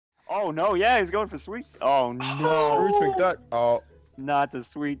Oh no, yeah, he's going for sweet. Oh no. Scrooge McDuck. Oh. Not the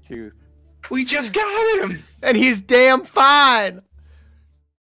sweet tooth. We just got him! And he's damn fine!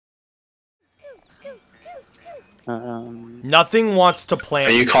 Nothing wants to plant.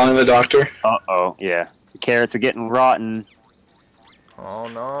 Are you calling the doctor? Uh-oh, yeah. The carrots are getting rotten. Oh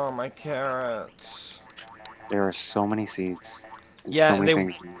no, my carrots. There are so many seeds. Yeah, so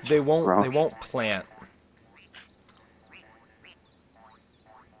many they won't plant.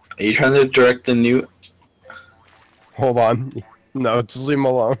 Are you trying to direct the new... Hold on. No, just leave him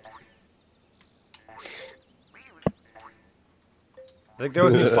alone. I think there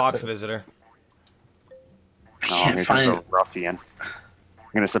was a new fox visitor. I Oh, can't here find comes a ruffian. I'm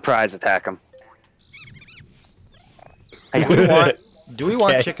gonna surprise attack him. Hey, Do we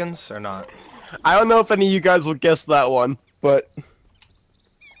want chickens or not? I don't know if any of you guys will guess that one, but...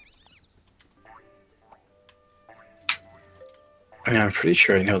 I mean, I'm pretty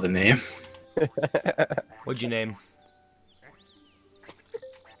sure I know the name. What'd you name?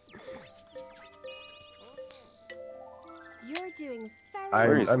 You're doing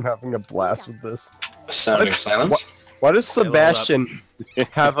very I'm having a blast with this. Sound of silence? Why does Sebastian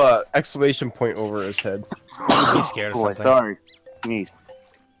have a exclamation point over his head? He's scared of boy, something. sorry. Sneeze.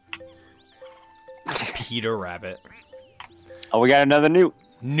 Peter Rabbit. Oh, we got another newt.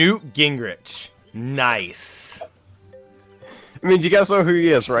 Newt Gingrich. Nice. I mean, you guys know who he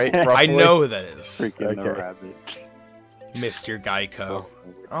is, right? I Roughly? know who that is. Freaking no Okay. rabbit. Mr. Geico.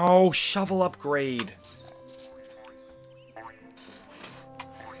 Oh, shovel upgrade.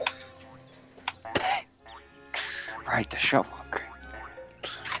 Right, the shovel upgrade.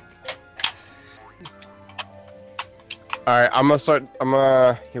 Alright, I'm gonna start.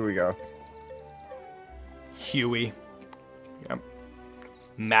 Here we go. Huey. Yep.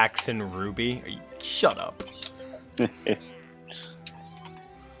 Max and Ruby. Shut up.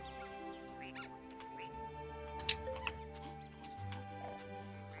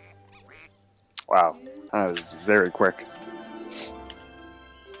 Wow, that was very quick.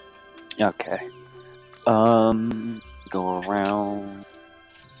 Okay. Go around.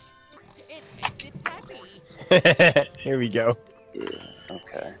 Here we go.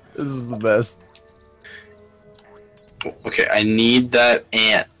 Okay. This is the best. Okay, I need that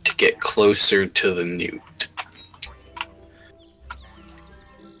ant to get closer to the newt.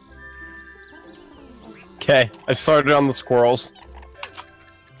 Okay, I've started on the squirrels.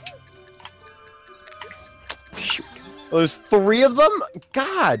 Shoot. Oh, there's 3 of them?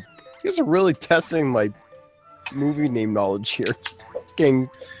 God! You guys are really testing my movie name knowledge here. It's getting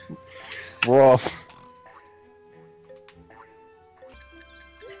rough.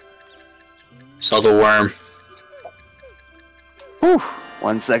 Saw the worm. Whew.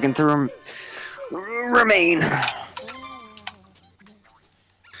 1 second to remain.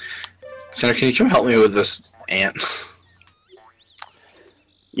 Senator, can you come help me with this ant?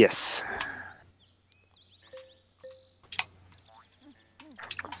 Yes.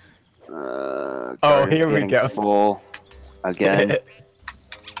 Oh, Garden's here we getting go. Full again.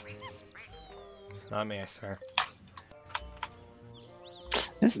 Not me, I swear.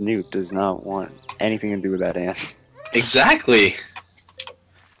 This newt does not want anything to do with that ant. Exactly.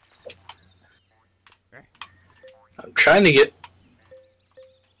 I'm trying to get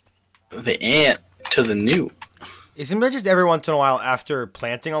the ant to the newt. Isn't it just every once in a while after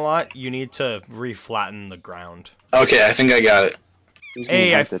planting a lot, you need to re-flatten the ground? Okay, I think I got it. Who's gonna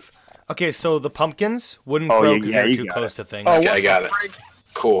Hey, hunt it? okay, so the pumpkins wouldn't Oh, grow yeah, because yeah, they're you too got close to things. Oh, Okay, I got it.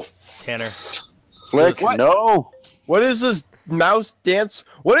 Cool. Tanner. Flick, What? no! What is this mouse dance?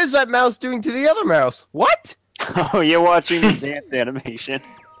 What is that mouse doing to the other mouse? What? Oh, you're watching the dance animation.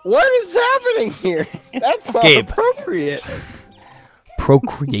 What is happening here? That's not Gabe. appropriate.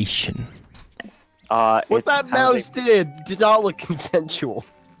 Procreation. What It's that how mouse did not look consensual.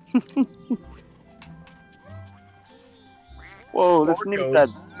 Whoa, this newt's at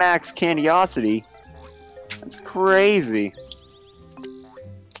Sparkos. max candiosity. That's crazy.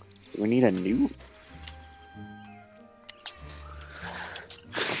 Do we need a newt?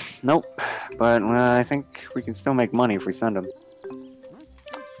 Nope. But I think we can still make money if we send them.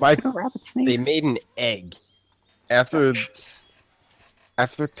 My, Rabbit snake. they made an egg after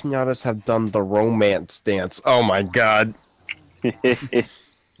Pinatas have done the romance dance. Oh my god.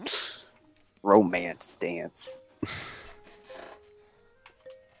 Romance dance.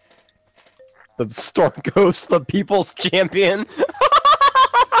 The store goes the people's champion.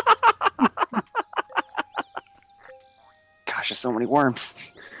 Gosh, there's so many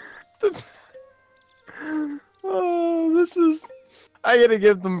worms. Oh, this is. I gotta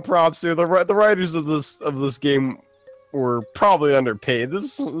give them props here. The writers of this game We're probably underpaid.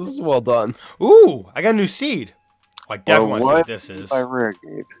 This is well done. Ooh, I got a new seed. I definitely want to see what this is. By rare,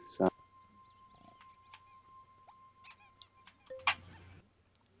 Gabe. So.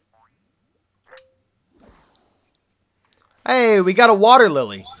 Hey, we got a water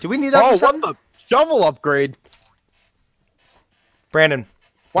lily. Do we need that for Oh, something? what the shovel upgrade? Brandon, I think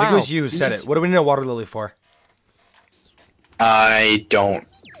it Wow, was you who said these- it. What do we need a water lily for? I don't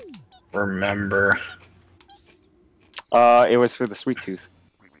remember. It was for the sweet tooth.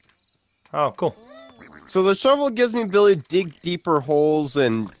 Oh, cool. So the shovel gives me ability to dig deeper holes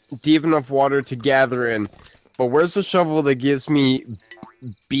and deep enough water to gather in. But where's the shovel that gives me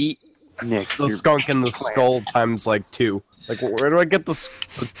beat Nick, the you're skunk in the plants. skull times like 2? Like, where do I get the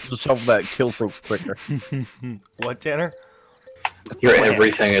shovel that kills things quicker? What, Tanner? Your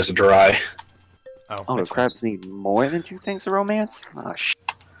everything is dry. Oh, Oh, the that's fine. crabs need more than 2 things to romance? Oh, sh.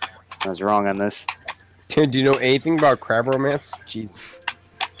 I was wrong on this. Dude, do you know anything about crab romance? Jeez.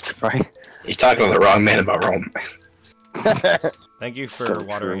 Right? You're talking to the wrong man about Rome. Thank you for So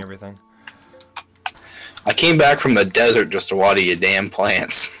watering true. everything. I came back from the desert just to water your damn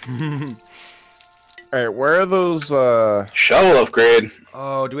plants. Alright, where are those, Shovel upgrade.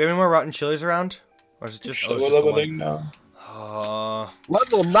 Oh, do we have any more rotten chilies around? Or is it just, oh, it's just the one?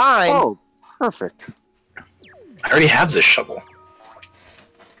 level 9? Oh, perfect. I already have this shovel.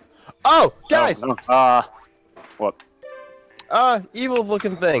 Oh, guys! Oh, no. What? Evil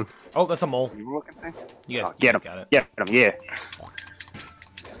looking thing. Oh, that's a mole. You looking thing? You guys, Oh, get you him. guys got it. Get him, yeah.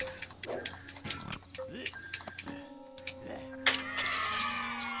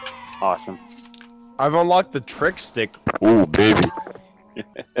 Awesome. I've unlocked the trick stick. Ooh, baby.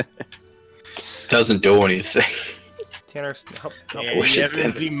 Doesn't do anything. Tanner, help. I wish you it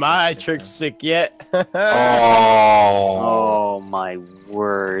haven't did. seen my trick stick yet. Oh, Oh my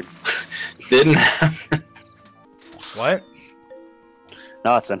word. didn't happen. What?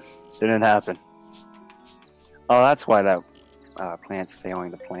 Nothing. Didn't happen. Oh, that's why that plant's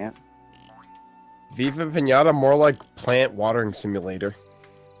failing to plant. Viva Pinata, more like plant watering simulator.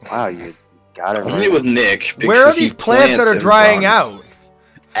 Wow, you got it Only right. with Nick. Where are because he these plants that are in drying ponds. out?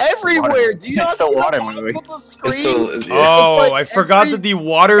 Everywhere! Do you not It's the see water the bottom movie. of the screen? It's so, yeah. Oh, like I forgot every- that the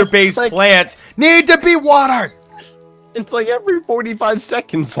water-based it's like- plants need to be watered! It's like every 45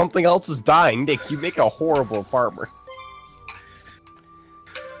 seconds something else is dying. Nick, you make a horrible farmer.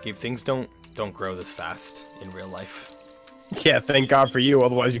 Gabe, things don't grow this fast in real life. Yeah, thank God for you,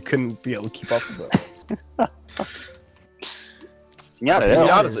 otherwise you couldn't be able to keep up with it. Yeah,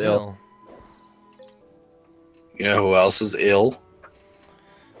 Pinata's Pinata's ill. You know who else is ill?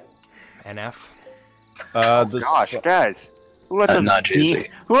 NF. This Gosh, guys. Who let the, Not Jay-Z.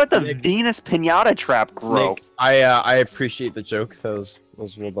 who let the Venus Pinata trap grow? Nick, I appreciate the joke. That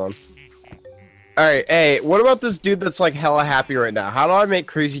was well done. Alright, hey, what about this dude that's like hella happy right now? How do I make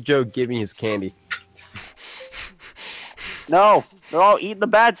Crazy Joe give me his candy? No, they're all eating the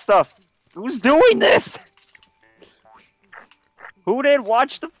bad stuff. Who's doing this? Who didn't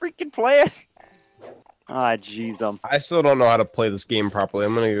watch the freaking plan? Ah, jeez, I still don't know how to play this game properly.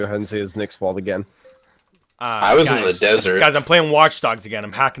 I'm gonna go ahead and say it's Nick's fault again. I was in the desert. Guys, I'm playing Watch Dogs again.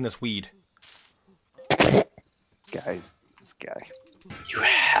 I'm hacking this weed. guys, this guy. You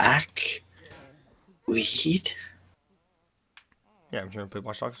hack weed? Yeah, I'm trying to play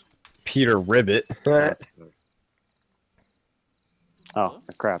Watch Dogs. Peter Ribbit. Oh,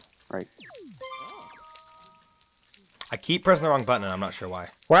 crap. Right. I keep pressing the wrong button and I'm not sure why.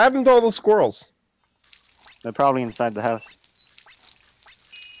 What happened to all the squirrels? They're probably inside the house.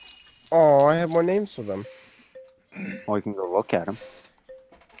 Oh, I have more names for them. Or we can go look at them.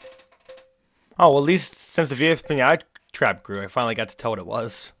 Oh, well, at least since the Viva Pinata trap grew, I finally got to tell what it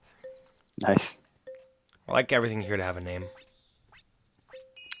was. Nice. I like everything here to have a name.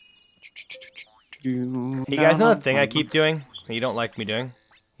 Hey, you guys know the thing I keep doing that you don't like me doing?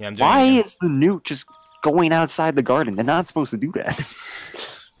 Yeah, I'm doing Why it again. is the newt just going outside the garden? They're not supposed to do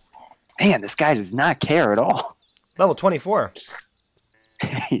that. Man, this guy does not care at all. Level 24.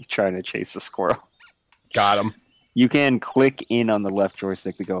 He's trying to chase the squirrel. Got him. You can click in on the left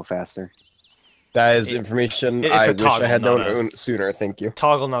joystick to go faster. That is information it's I a wish I had toggle, known not sooner. Thank you.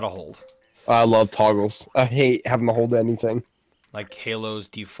 Toggle, not a hold. I love toggles. I hate having to hold anything. Like Halo's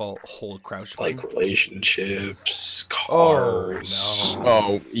default hold crouch Like button. relationships, Oh, cars. no.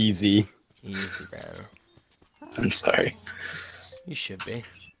 Oh, easy. Easy, man. I'm sorry. You should be.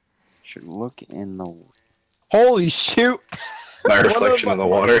 Should look in the... Holy shoot! My reflection in the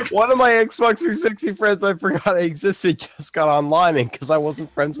water. One of my Xbox 360 friends I forgot existed just got online, and because I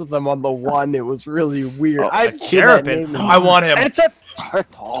wasn't friends with them on the one, it was really weird. Oh, I've A seen that Terrapin. name. I want him. It's a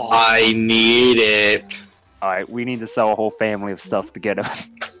turtle. I need it. All right, we need to sell a whole family of stuff to get him.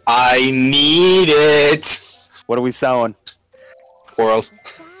 I need it. What are we selling? Corals.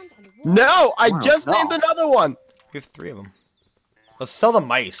 No, I Wow, just no. named another one. We have 3 of them. Let's sell the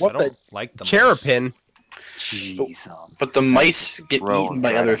mice. What I don't the- like the mice. Cherapin. Jeez. But the mice get Roll eaten by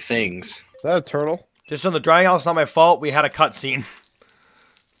and try other to- things. Is that a turtle? Just on the drying house, not my fault. We had a cutscene.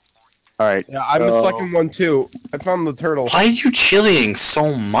 All right. Yeah, I'm the second one too. I found the turtle. Why are you chilling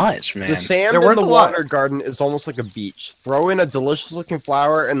so much, man? The sand They're in worth the a lot. water garden is almost like a beach. Throw in a delicious-looking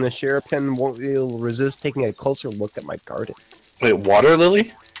flower, and the Cherapin won't be able to resist taking a closer look at my garden. Wait, water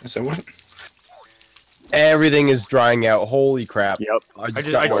lily? Is that what? Everything is drying out. Holy crap! Yep. I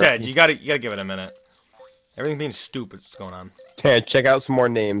said you gotta give it a minute. Everything being stupid. What's going on? Check out some more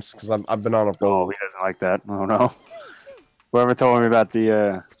names because I've been on a roll. Oh, he doesn't like that. Oh no. Whoever told me about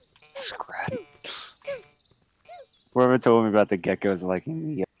the scrat. Whoever told me about the geckos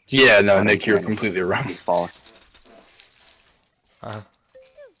liking the Yeah, no, Nick, you're completely wrong. false. Uh,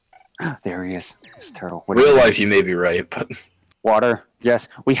 There he is. It's a turtle. What is Real it? life, you may be right, but Water. Yes,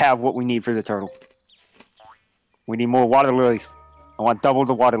 we have what we need for the turtle. We need more water lilies. I want double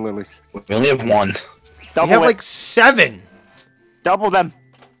the water lilies. we only have one. we Double have it. like 7. Double them.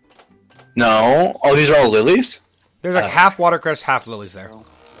 No. Oh, these are all lilies? There's like half watercress, half lilies there. All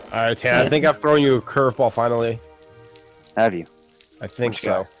right, Tan. I think I've thrown you a curveball finally. Have you? I think What you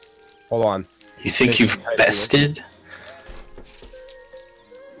so. Hold on. You think you've bested?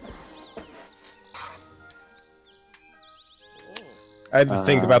 I had to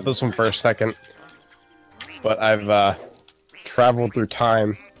think about this one for a second, but I've traveled through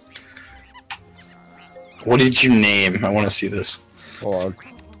time. What did you name? I want to see this. Hold on.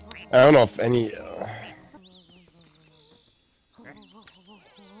 I don't know if any.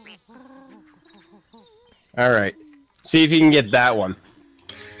 All right. See if you can get that one.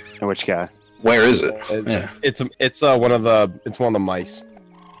 Which guy? Where is it? Yeah. It's one of the mice.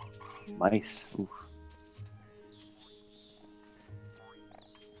 Mice. Ooh.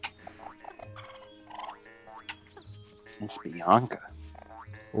 It's Bianca.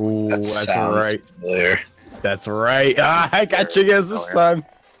 Ooh, That that's sounds right. familiar. That's right. Ah, I got you guys this time.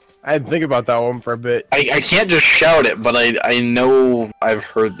 I had to think about that one for a bit. I can't just shout it, but I know I've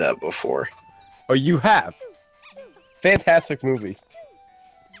heard that before. Oh, you have. Fantastic movie.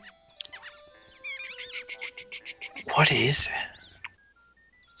 What is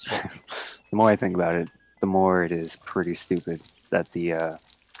it? The more I think about it, the more it is pretty stupid that the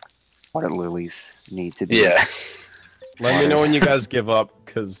water lilies need to be. Yes. Let me know when you guys give up,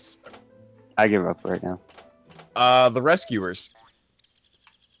 because I give up right now. the Rescuers.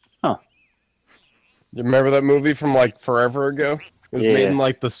 Huh. You remember that movie from like forever ago? It was made Yeah. in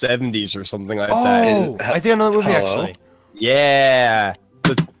like the 70s or something like that. Oh, I think I know the movie Hello? actually. Yeah.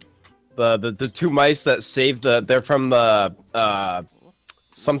 The two mice that saved they're from the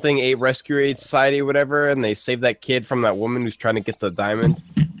something a rescue aid society or whatever, and they saved that kid from that woman who's trying to get the diamond.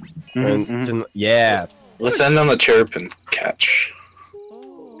 And it's in, yeah. Let's end on the chirp and catch.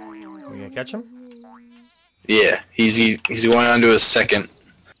 We gonna catch him? Yeah, he's going on to his second.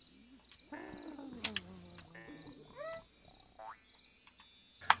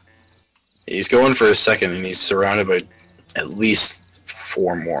 He's going for his second, and he's surrounded by at least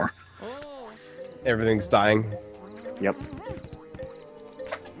 4 more. Everything's dying. Yep.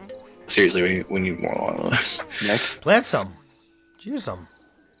 Seriously, we need more along this. Next. Plant some. Use them.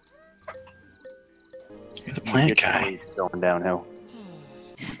 You're the plant Get your guy. ways going downhill.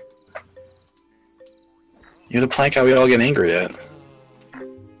 You're the plant guy we all get angry at.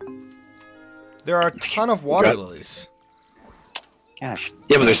 There are a ton of water Got- lilies. Gosh.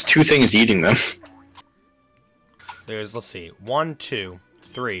 Yeah, but there's 2 things eating them. There's, let's see, 1, 2,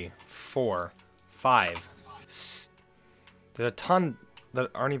 3, 4, 5. There's a ton that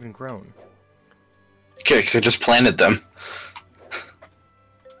aren't even grown. Okay, because I just planted them.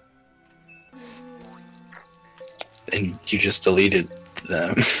 And you just deleted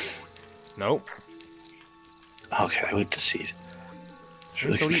them. Nope. Okay, I went to seed. I was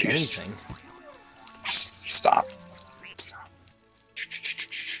really Delete confused. anything. Stop. Stop.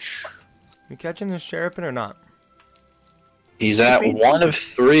 You catching this Sherapin or not? He's at 1 of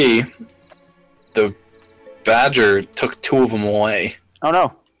 3. The badger took 2 of them away. Oh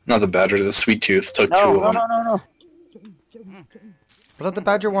no. Not the badger, the sweet tooth took 2 No, of no, them. no, no, no. I thought the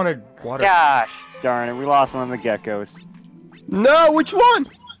badger wanted water. Gosh darn it. We lost one of the geckos. No, which one?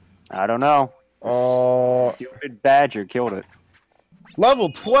 I don't know. Oh, Stupid badger killed it.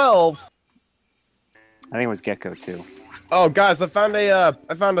 level 12. I think it was gecko too. Oh, guys, I found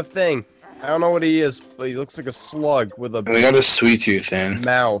a thing. I don't know what he is, but he looks like a slug with a And we got a sweet tooth in.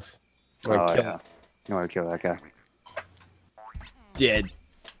 mouth. I'm gonna Oh kill yeah. him. You want to kill that guy? Dead.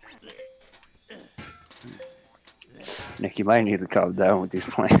 Nick, you might need to calm down with these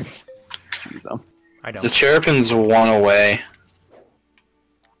plants. Jeez, I don't. The Terrapin's one away.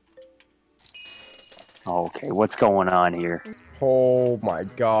 Okay, what's going on here? Oh my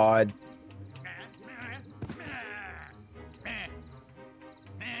god.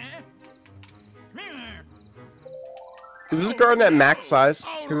 Is this garden at max size?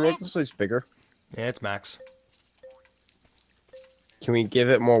 Can we make this place bigger? Yeah, it's max. Can we give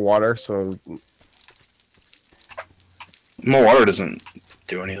it more water so... More water doesn't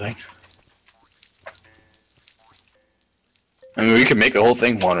do anything. I mean, we could make the whole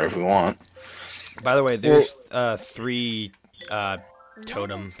thing water if we want. By the way, there's 3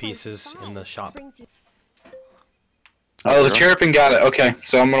 totem pieces in the shop. Oh, the Terrapin got it. Okay,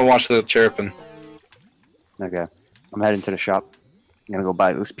 so I'm gonna watch the Terrapin. Okay, I'm heading to the shop. I'm gonna go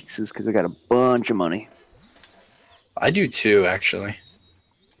buy those pieces because I got a bunch of money. I do too, actually.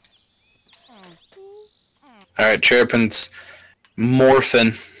 Alright, Terrapin's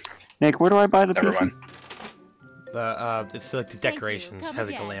morphin'. Nick, where do I buy the Never pieces? mind. It's like the decorations, has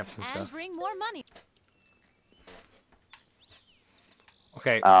like the lamps and stuff. Bring more money.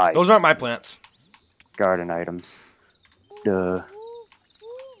 Okay, Aye. those aren't my plants. Garden items. Duh.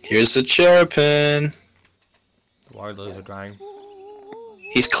 Here's the Terrapin. The water lilies are drying.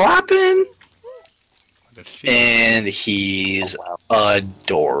 He's clapping. Good shit. And he's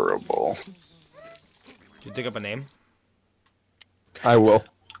adorable. Did you dig up a name? I will.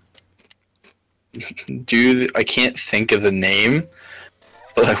 Dude, I can't think of the name,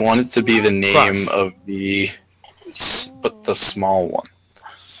 but I want it to be the name of the small one.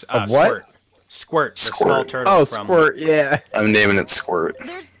 Of what? Squirt. The Squirt. small turtle Oh, from... Squirt, yeah. I'm naming it Squirt.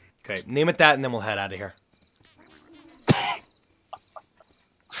 Okay, name it that and then we'll head out of here.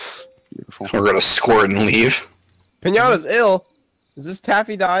 Beautiful. We're gonna squirt and leave. Pinata's ill. Is this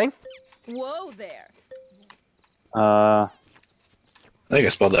Taffy dying? Whoa there. I think I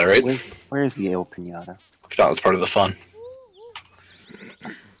spelled that right. Where's the ale pinata? If not, it's part of the fun.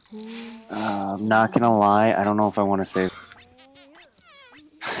 I'm not gonna lie, I don't know if I want to save.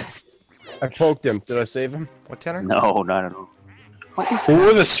 I poked him. Did I save him? What, Tanner? No, not at all. Who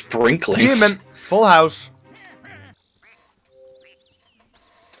are the sprinklings? Demon! Full house.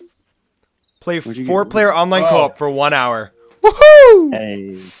 Play Where'd you 4-player online Oh. co-op for 1 hour. Woohoo!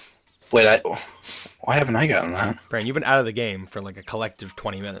 Hey, Wait, why haven't I gotten that? Brandon, you've been out of the game for like a collective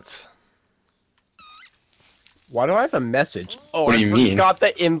 20 minutes. Why do I have a message? Oh, What do you I mean? forgot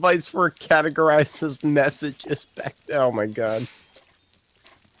the invites were categorized as messages back there. Oh my god.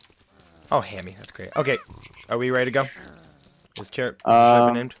 Oh, Hammy, that's great. Okay, are we ready to go? Is Cherub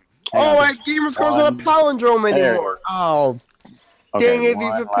named? Oh, my Gamers Girl's not a palindrome There it anymore. is. Oh, okay, dang it,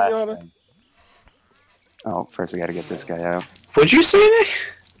 one Viva last Pinata. thing. Oh, first I gotta get this guy out. What'd you say, Nick?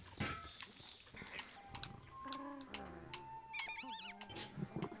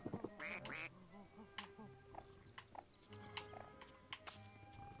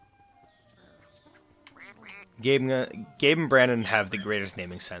 Gabe and Brandon have the greatest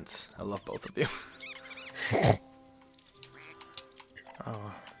naming sense. I love both of you.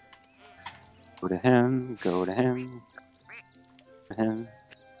 Oh. Go to him, go to him, go to him.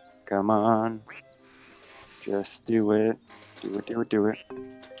 Come on. Just do it. Do it, do it, do it.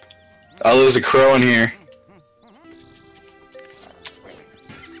 Oh, there's a crow in here.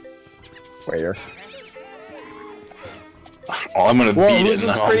 Where? Oh, I'm gonna Whoa, beat who's it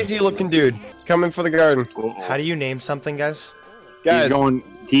this now. crazy looking dude coming for the garden? How do you name something, guys? Guys,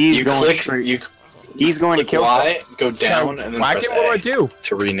 He's You going click, straight. you He's going to click kill someone. Y, go down, and then whack press him, what do I A do?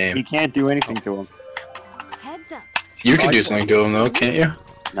 to rename. You can't do anything to him. Heads up. You can do something to him though, can't you?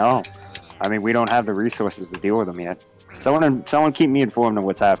 No. I mean, we don't have the resources to deal with him yet. Someone keep me informed of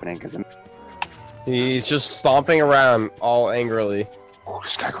what's happening, because He's just stomping around all angrily. oh,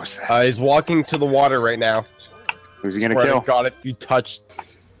 this guy goes fast. He's walking to the water right now. Who's he gonna Swear to kill? God, if you touched...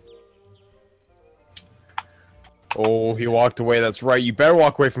 Oh, he walked away. That's right. You better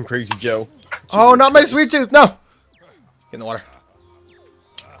walk away from Crazy Joe. Oh, not my sweet tooth! No! Get in the water.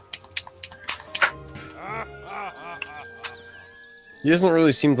 He doesn't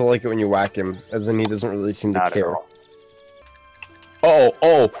really seem to like it when you whack him, as in he doesn't really seem to Not at care. all.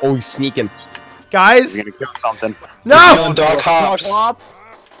 Oh, he's sneaking. Guys! He's gonna kill something. No! Killing Doc Hops.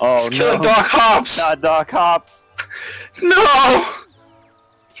 Oh He's killing no! Doc Hops. Not Doc Hops. No!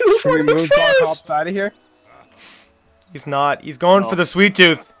 You Should we were the move Doc first. Hops out of here? He's not. He's going for the sweet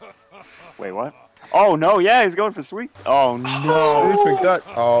tooth. Wait, what? Oh no! Yeah, he's going for sweet. Oh no! Sweet Duck.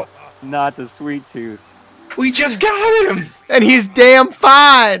 Oh, Not the sweet tooth. We just got him. And he's damn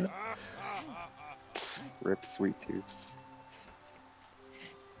fine! Rip Sweet Tooth.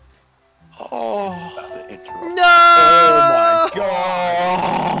 Oh. The intro. No! Oh my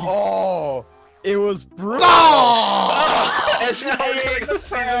god! Oh, it was brutal. Oh! And now we're gonna go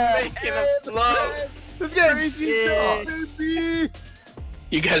see them making a love. This game's Baby.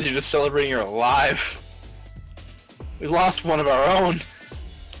 You guys are just celebrating you're alive. We lost one of our own.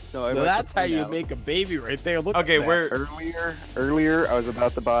 So I So like that's to how point you out, make a baby right there. Look. Okay, at that. we're earlier I was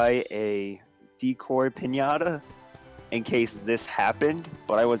about to buy a decoy pinata in case this happened,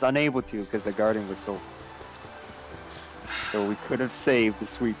 but I was unable to because the garden was so. So we could have saved the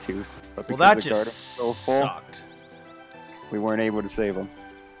Sweet Tooth, but well, because that the garden was just so full, sucked. we weren't able to save him.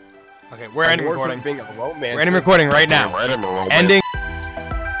 Okay, we're ending Award for recording. being a romance. We're ending recording right now. Ending.